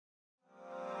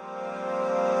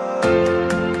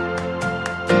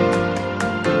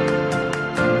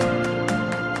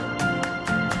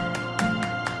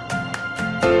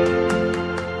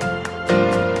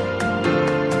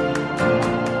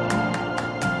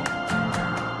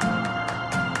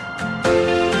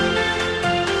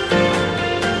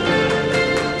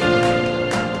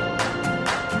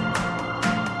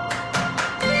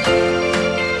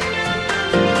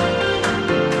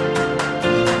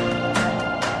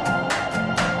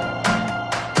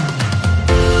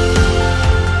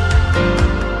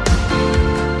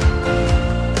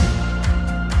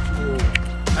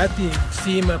Ati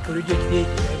sima project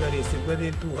yetu yagarese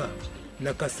de Ntuha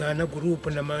na kasana group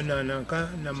na mananaka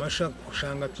na masha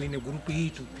kushanga twine group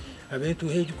yitu abentu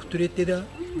heju kuturetera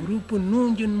group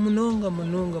nungi munonga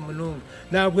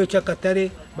nabwe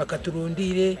cyakatare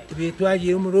bakaturundire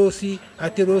betwagiye mu rosi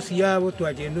ati rosi yabo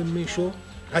twagenda mu misho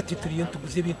ati turiyo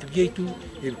tuguze ibintu byetu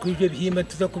ibikwije bihimba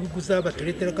tuza kubiguza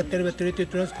baturetera katare baturetera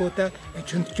transporta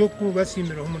ikintu cyo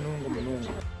kubasimira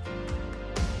munonga.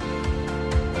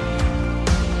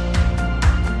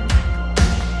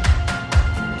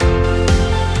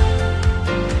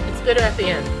 Bitter at the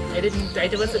end.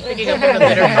 I wasn't picking up on the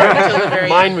bitter part until the very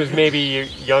Mine end. was maybe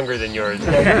younger than yours.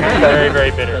 Very,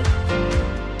 very bitter.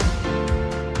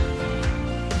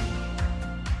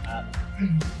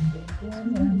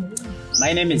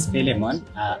 My name is Philemon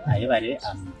Ayebare.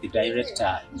 I'm the director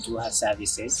at Ntuha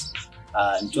Services.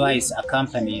 Ntuha is a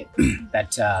company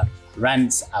that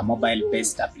runs a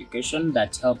mobile-based application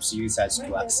that helps users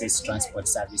to access transport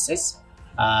services.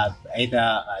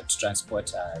 Either to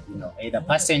transport, either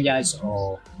passengers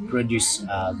or produce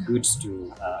goods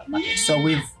to market. So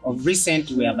we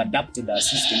have adapted our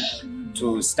system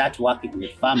to start working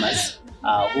with farmers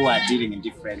who are dealing in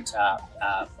different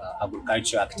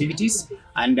agricultural activities.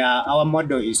 And our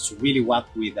model is to really work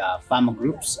with farmer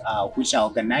groups which are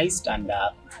organized and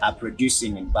are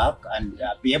producing in bulk, and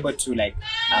be able to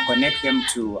connect them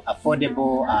to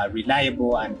affordable,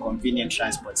 reliable and convenient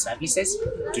transport services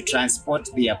to transport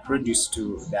their produce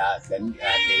to the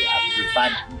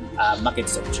preferred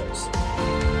markets of choice.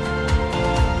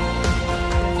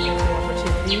 The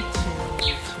opportunity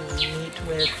to meet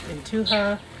with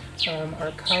Ntuha,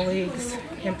 our colleagues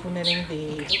implementing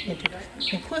the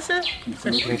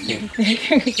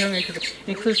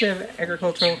inclusive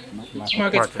agricultural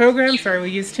markets program. Sorry,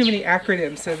 we use too many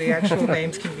acronyms, so the actual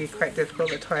names can be quite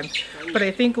difficult at times. But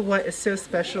I think what is so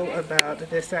special about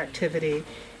this activity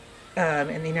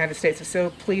in the United States, is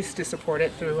so pleased to support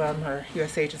it through our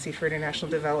U.S. Agency for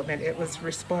International Development. It was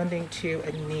responding to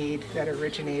a need that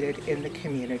originated in the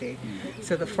community.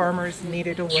 So the farmers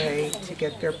needed a way to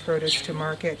get their produce to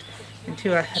market.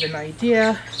 Ntuha had an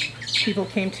idea, people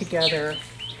came together,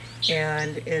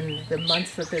 and in the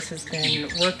months that this has been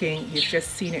working, you've just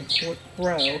seen it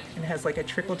grow and has like a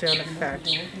trickle-down effect.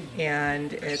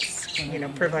 And it's,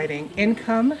 providing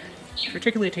income,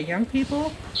 particularly to young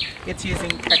people. It's using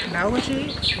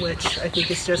technology, which I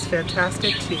think is just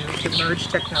fantastic to merge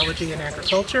technology and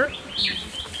agriculture.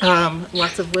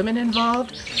 Lots of women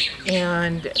involved,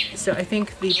 and so I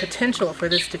think the potential for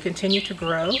this to continue to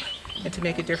grow and to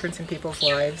make a difference in people's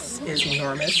lives is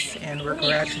enormous, and we're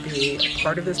glad to be a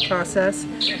part of this process.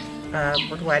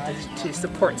 We're glad to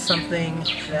support something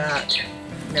that,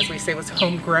 as we say, was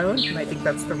homegrown, and I think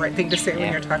that's the right thing to say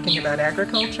when you're talking about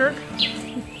agriculture.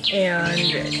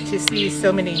 And to see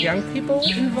so many young people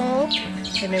involved,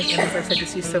 and as I said, to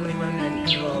see so many women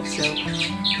involved. So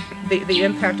the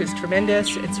impact is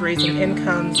tremendous. It's raising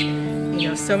incomes.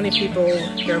 So many people,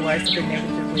 their lives have been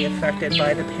negatively affected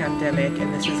by the pandemic,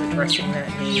 and this is addressing that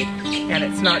need. And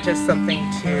it's not just something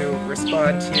to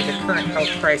respond to the current health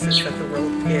crisis that the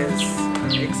world is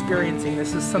experiencing.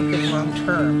 This is something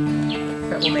long-term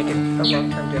that will make a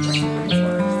long-term difference in people's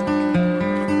lives.